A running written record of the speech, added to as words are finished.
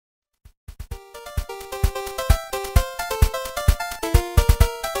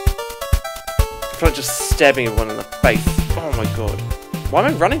feel like just stabbing everyone in the face. Oh my god. Why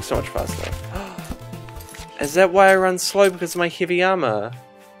am I running so much faster? Is that why I run slow? Because of my heavy armor?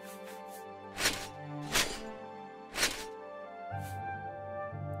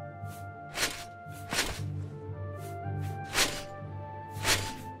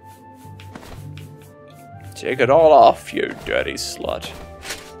 Take it all off, you dirty slut.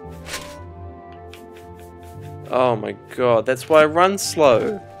 Oh my god, that's why I run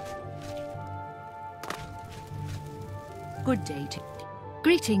slow. Good day to you.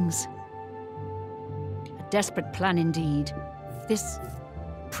 Greetings. A desperate plan indeed. This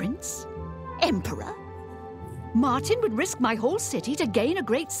prince? Emperor? Martin would risk my whole city to gain a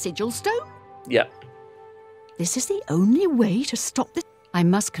great sigil stone? Yeah. This is the only way to stop this. I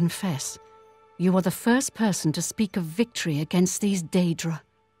must confess, you are the first person to speak of victory against these Daedra.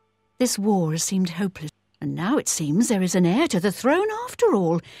 This war has seemed hopeless, and now it seems there is an heir to the throne after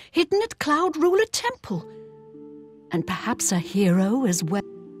all, hidden at Cloud Ruler Temple. And perhaps a hero as well.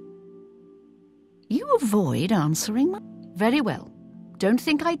 You avoid answering my... Very well. Don't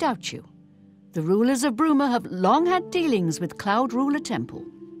think I doubt you. The rulers of Bruma have long had dealings with Cloud Ruler Temple.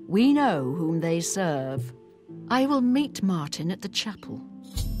 We know whom they serve. I will meet Martin at the chapel.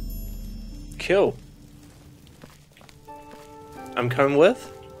 Kill. I'm coming with?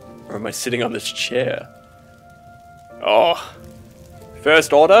 Or am I sitting on this chair? Oh.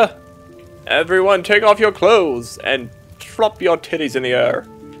 First order. Everyone take off your clothes and flop your titties in the air.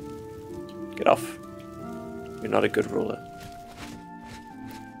 Get off. You're not a good ruler.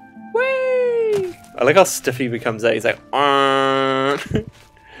 Whee! I like how stiff he becomes there. He's like,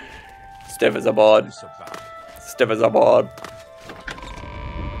 stiff as a board. Stiff as a board.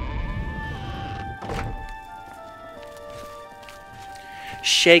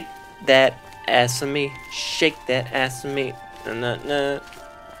 Shake that ass of me. Shake that ass of me. Nah, nah, nah.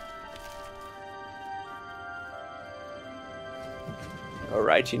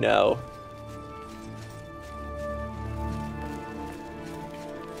 Alright, you know.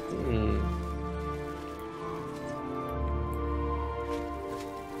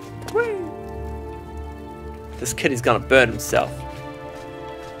 Whee! This kitty's gonna burn himself.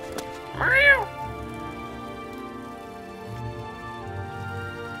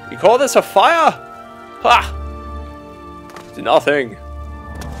 You call this a fire? Ha! It's nothing.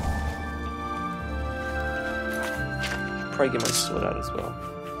 Probably get my sword out as well.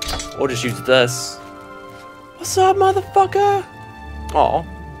 Or just use this. What's up, motherfucker? Oh.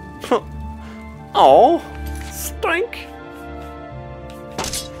 Oh. Stink.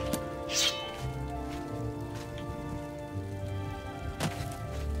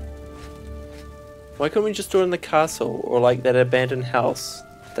 Why couldn't we just do it in the castle? Or like that abandoned house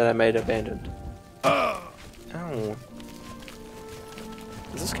that I made abandoned? Ow.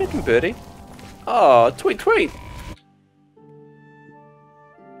 Is this Captain Birdie? Oh, tweet tweet.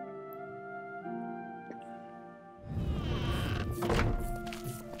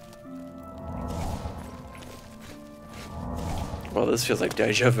 Well, this feels like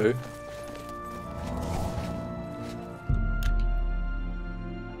deja vu.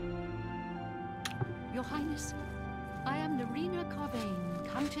 Your Highness, I am Narina Carvain,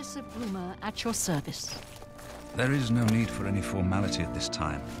 Countess of Bruma, at your service. There is no need for any formality at this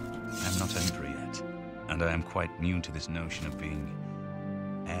time. I am not emperor yet, and I am quite new to this notion of being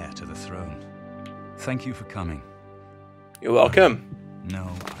heir to the throne. Thank you for coming. You're welcome. No,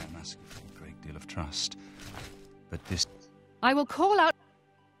 I am asking for a great deal of trust, but this... I will call out...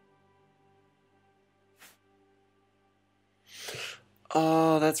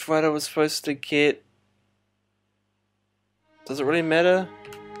 Oh, that's right, I was supposed to get... Does it really matter?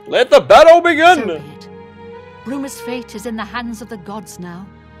 Let the battle begin! So be it. Bruma's fate is in the hands of the gods now.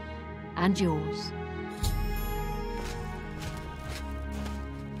 And yours.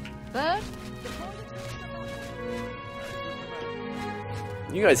 Bird?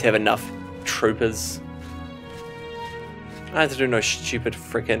 You guys have enough troopers. I have to do no stupid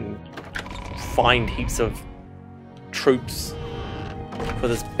frickin' find heaps of troops for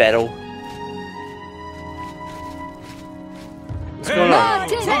this battle. What's going on?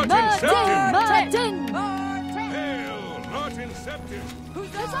 Martin! Hail, Martin Septim!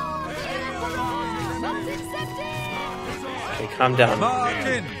 Okay, calm down.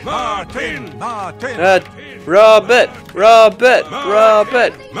 Martin! Martin! Robert!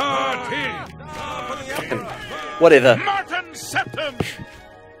 Martin! Fucking whatever. Martin Septim!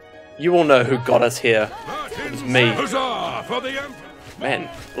 You all know who got us here. It was me. Huzzah for the Emperor! Man,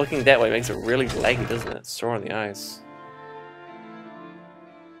 looking that way makes it really laggy, doesn't it? Sore on the eyes.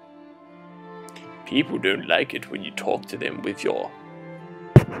 People don't like it when you talk to them with your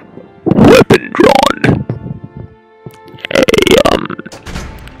weapon drawn.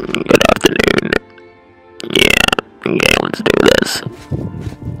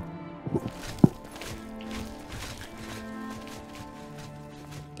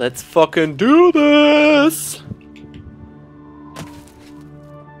 Let's fucking do this!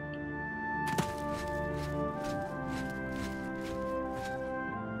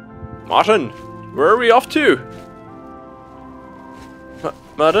 Martin, where are we off to?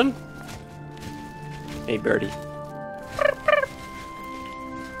 Martin? Hey, birdie.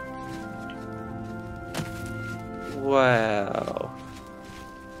 Wow.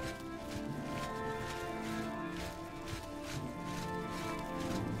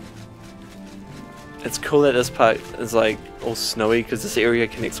 It's cool that this part is like all snowy because this area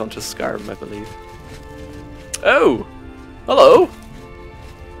connects onto Skyrim, I believe. Oh! Hello!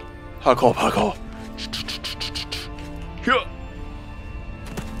 Parkour, parkour! Here!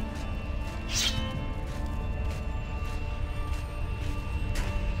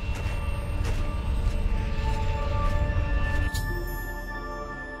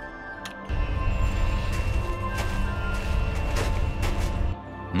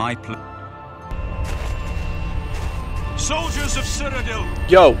 My soldiers of Cyrodiil.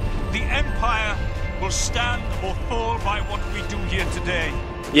 Yo! The Empire will stand or fall by what we do here today.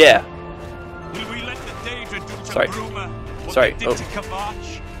 Yeah. Will we let the Daedra do to Sorry. Bruma what Sorry. they did to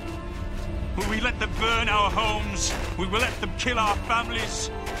Kavach? Will we let them burn our homes? Will we let them kill our families?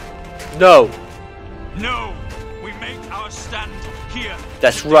 No. No. We make our stand here.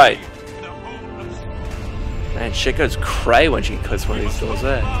 That's today. right. The whole of Man, shit goes cray when she closes one of these doors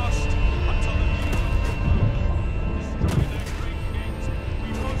there.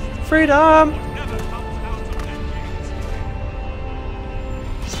 Freedom!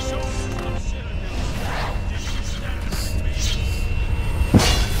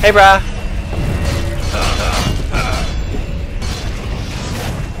 Hey, brah!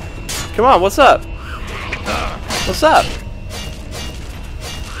 Come on, what's up? What's up?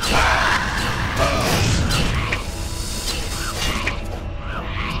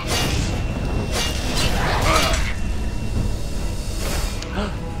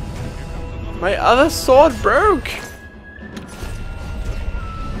 My other sword broke!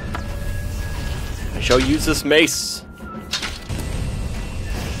 I shall use this mace.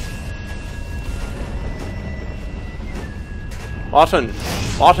 Martin!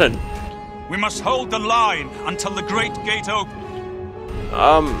 Martin! We must hold the line until the great gate opens.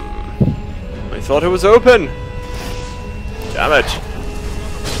 I thought it was open! Damn it!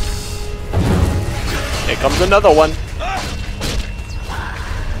 Here comes another one!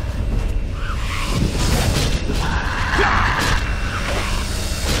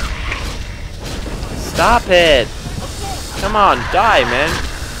 Stop it! Come on, die, man!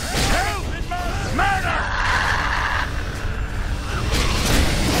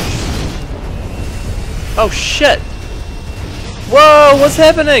 Oh shit! Whoa, what's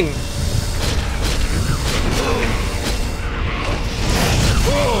happening?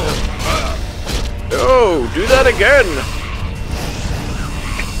 Oh, do that again!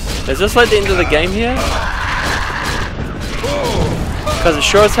 Is this like the end of the game here? Because it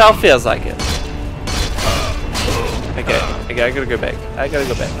sure as hell feels like it. Okay, I gotta go back. I gotta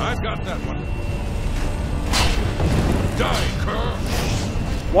go back. I've got that one. Die, cur.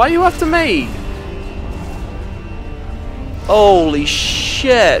 Why are you after me? Holy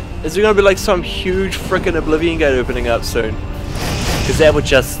shit! Is there gonna be like some huge freaking Oblivion gate opening up soon? Because that would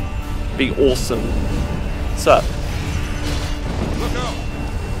just be awesome. What's up? Look out.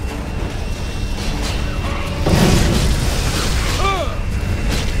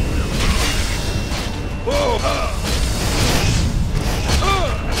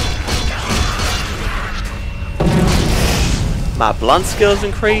 My blunt skills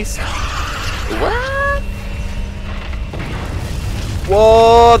increased. What?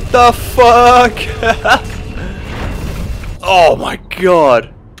 What the fuck? Oh my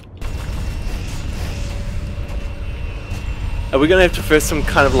god. Are we gonna have to first some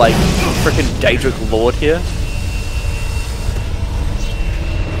kind of like freaking Daedric lord here?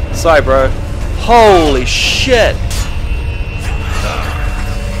 Sorry, bro. Holy shit!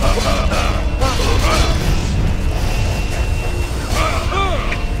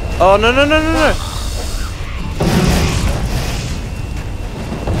 Oh no no no no no!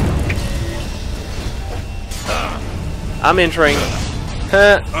 I'm entering.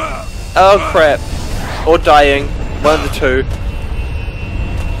 Huh. Oh crap. Or dying. One of the two.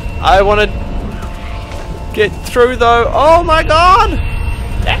 I want to get through though. Oh my god!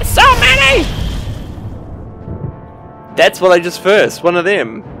 There's so many! That's what I just first. One of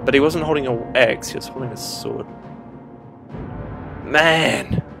them. But he wasn't holding an axe. He was holding a sword.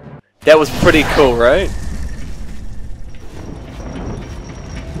 Man. That was pretty cool, right?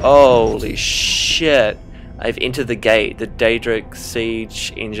 Holy shit. I've entered the gate. The Daedric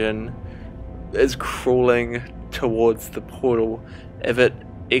siege engine is crawling towards the portal. If it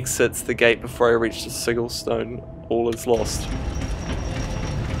exits the gate before I reach the sigil stone, all is lost.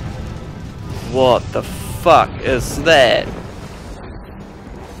 What the fuck is that?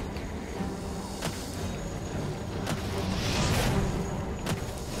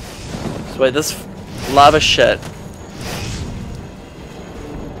 So wait, this lava shit.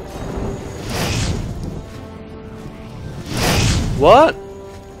 What?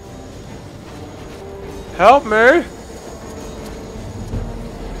 Help me!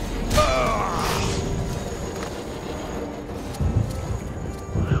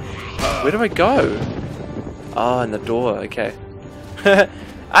 Where do I go? Oh, in the door, okay.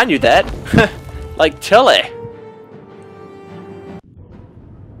 I knew that. Like Tilly.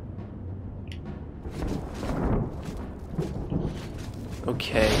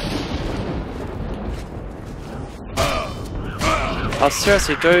 Okay. Oh,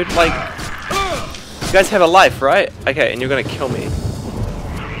 seriously, dude, like... You guys have a life, right? Okay, and you're gonna kill me.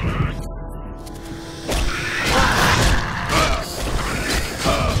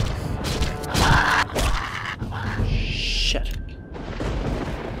 Shit.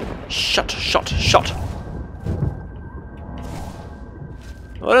 Shot.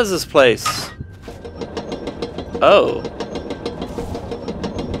 What is this place? Oh.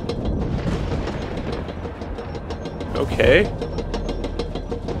 Okay.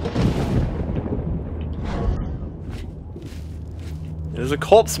 There's a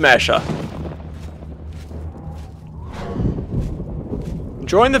corpse smasher.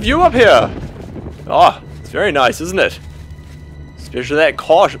 Enjoying the view up here. Oh, it's very nice, isn't it? Especially that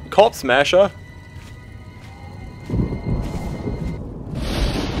corpse smasher.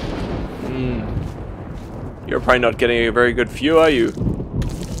 You're probably not getting a very good view, are you?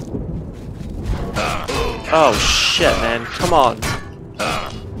 Oh shit, man. Come on.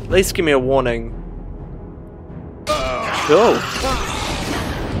 At least give me a warning. Cool.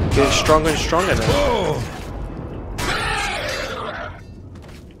 Getting stronger and stronger now.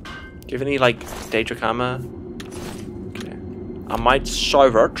 Do you have any, like, Daedric armor? Okay. I might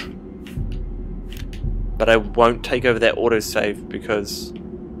save it. But I won't take over that autosave because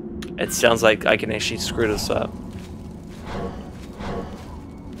it sounds like I can actually screw this up.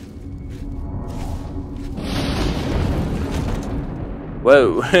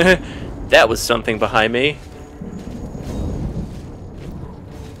 Whoa. That was something behind me.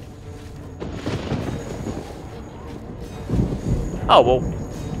 Oh, well.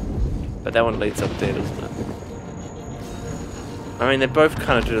 But that one leads up there, doesn't it? I mean, they both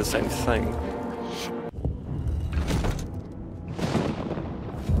kind of do the same thing.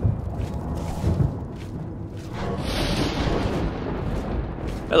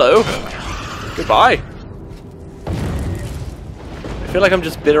 Hello. Goodbye. I feel like I'm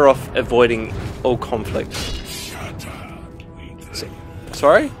just better off avoiding all conflict.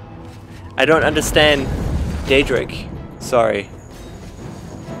 Sorry? I don't understand Daedric. Sorry.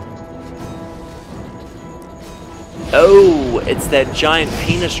 Oh, it's that giant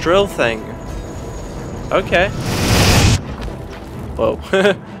penis drill thing. Okay. Whoa.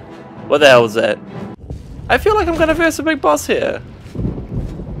 What the hell was that? I feel like I'm gonna face a big boss here.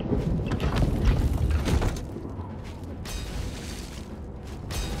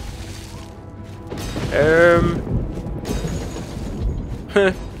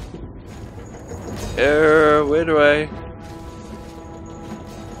 Where do I...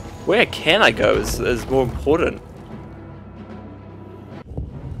 Where can I go is more important.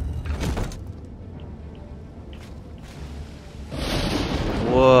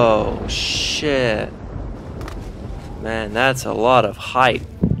 Whoa, shit. Man, that's a lot of height.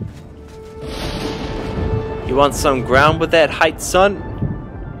 You want some ground with that height, son?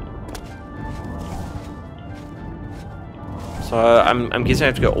 So I'm guessing I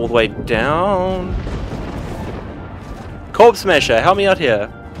have to go all the way down. Corpse Smasher, help me out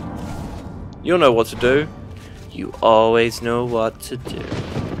here. You'll know what to do. You always know what to do.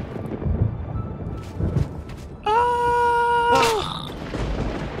 Ah.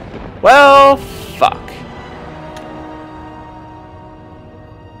 Well, fuck.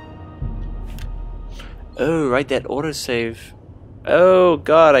 Oh, right, that autosave. Oh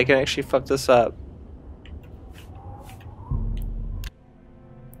god, I can actually fuck this up.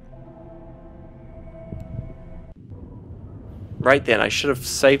 Right then, I should have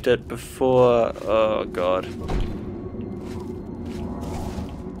saved it before... Oh god.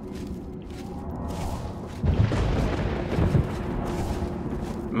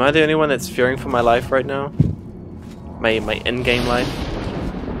 Am I the only one that's fearing for my life right now? My in-game life?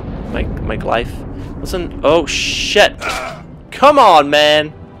 make life. Listen. Oh shit! Come on,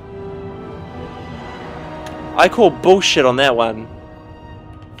 man! I call bullshit on that one.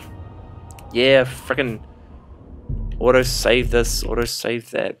 Yeah, frickin' auto save this, auto save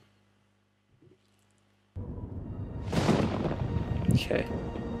that. Okay.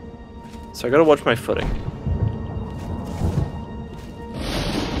 So I gotta watch my footing.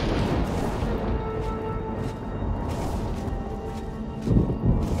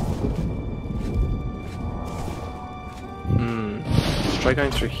 Let's try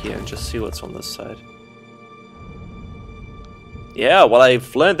going through here and just see what's on this side. Yeah, well,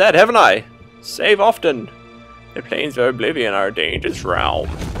 I've learned that, haven't I? Save often. The plains of Oblivion are a dangerous realm.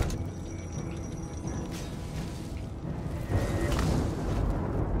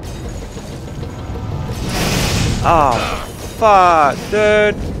 Oh, fuck,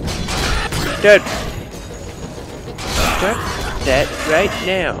 dude. Dude. Stop that right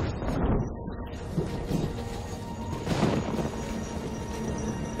now.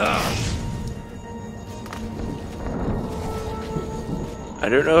 I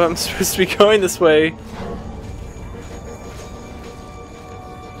don't know if I'm supposed to be going this way.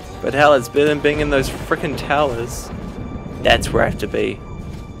 But hell, it's better than being in those frickin' towers. That's where I have to be.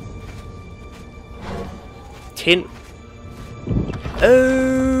 10...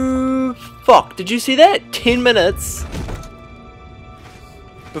 Oh, fuck. Did you see that? 10 minutes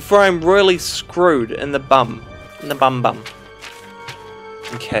before I'm royally screwed in the bum. In the bum.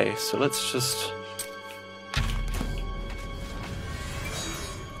 Okay, so let's just...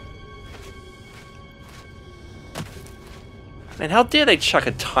 Man, how dare they chuck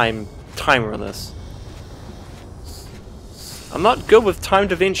a timer on this? I'm not good with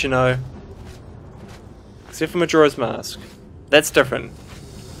timed events, you know. Except for Majora's Mask. That's different.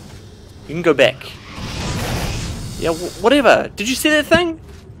 You can go back. Yeah, whatever. Did you see that thing?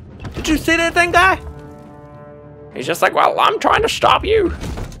 Did you see that thing, guy? He's just like, well, I'm trying to stop you.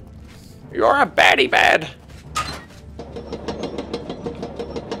 You're a baddie bad.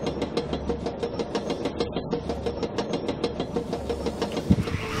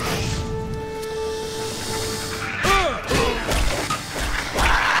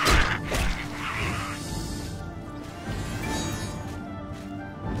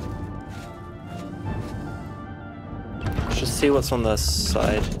 Just see what's on this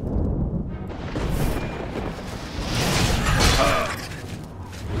side.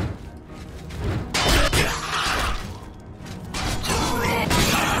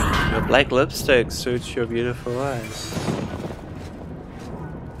 Your black lipstick suits your beautiful eyes.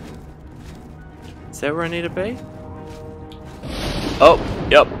 Is that where I need to be? Oh,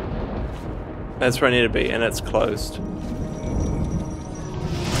 yep. That's where I need to be, and it's closed.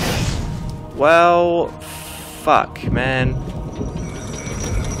 Well, fuck, man.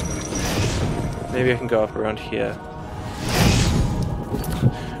 Maybe I can go up around here.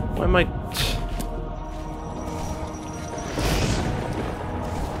 Why am I...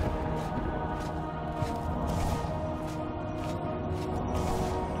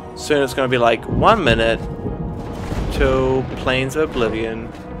 Soon it's gonna be like 1 minute till Plains of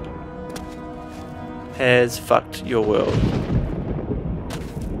Oblivion has fucked your world.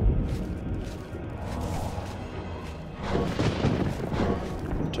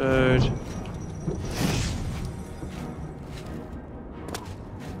 Dude.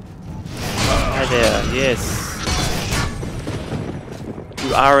 Hi there, yes.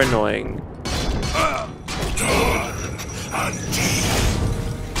 You are annoying.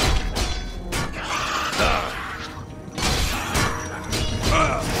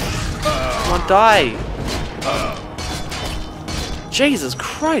 Come on, die! Jesus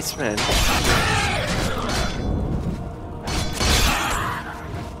Christ, man!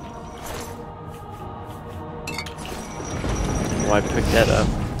 Why pick that up?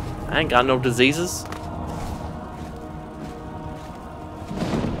 I ain't got no diseases.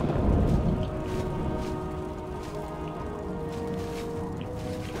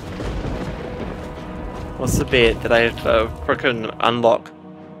 What's the bet that I have to frickin' unlock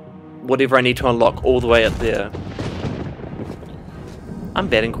whatever I need to unlock all the way up there? I'm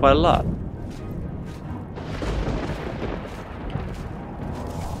betting quite a lot.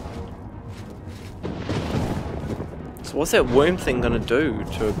 So what's that worm thing gonna do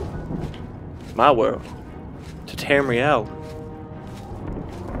to my world? To Tamriel?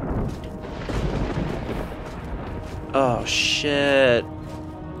 Oh shit.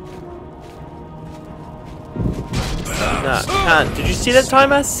 Nah, can't. Did you see that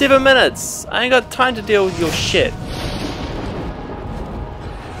timer? 7 minutes! I ain't got time to deal with your shit.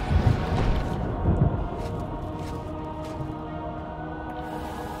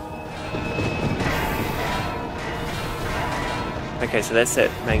 Okay, so that's that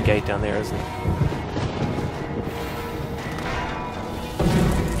main gate down there, isn't it?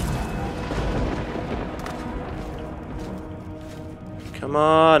 Come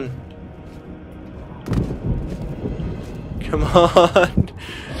on! Come on!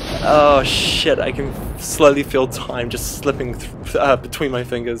 Oh shit, I can slowly feel time just slipping between my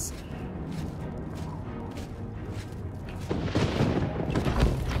fingers.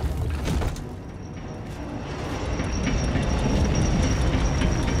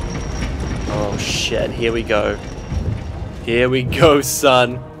 Oh shit, here we go. Here we go,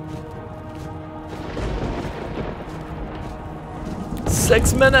 son.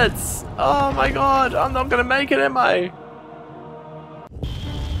 6 minutes! Oh my god, I'm not gonna make it, am I?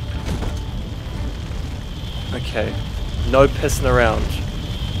 Okay, no pissing around.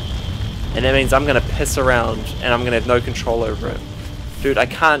 And that means I'm gonna piss around and I'm gonna have no control over it. Dude, I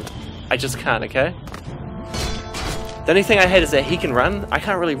just can't, okay? The only thing I hate is that he can run. I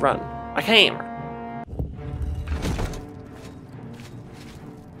can't really run. I can't run.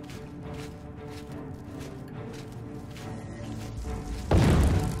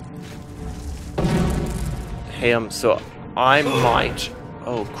 Hey, so I might...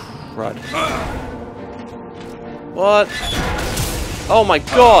 Oh, crud. What? Oh my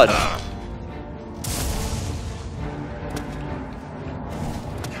god!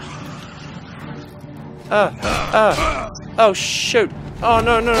 Oh shoot! Oh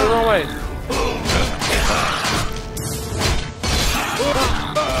no, wrong way!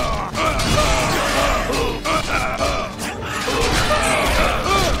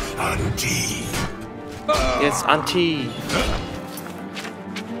 Yes, auntie.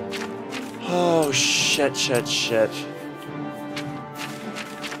 Oh shit.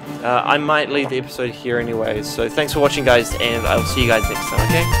 I might leave the episode here anyway, so thanks for watching guys, and I'll see you guys next time,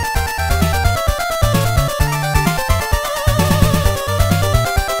 okay?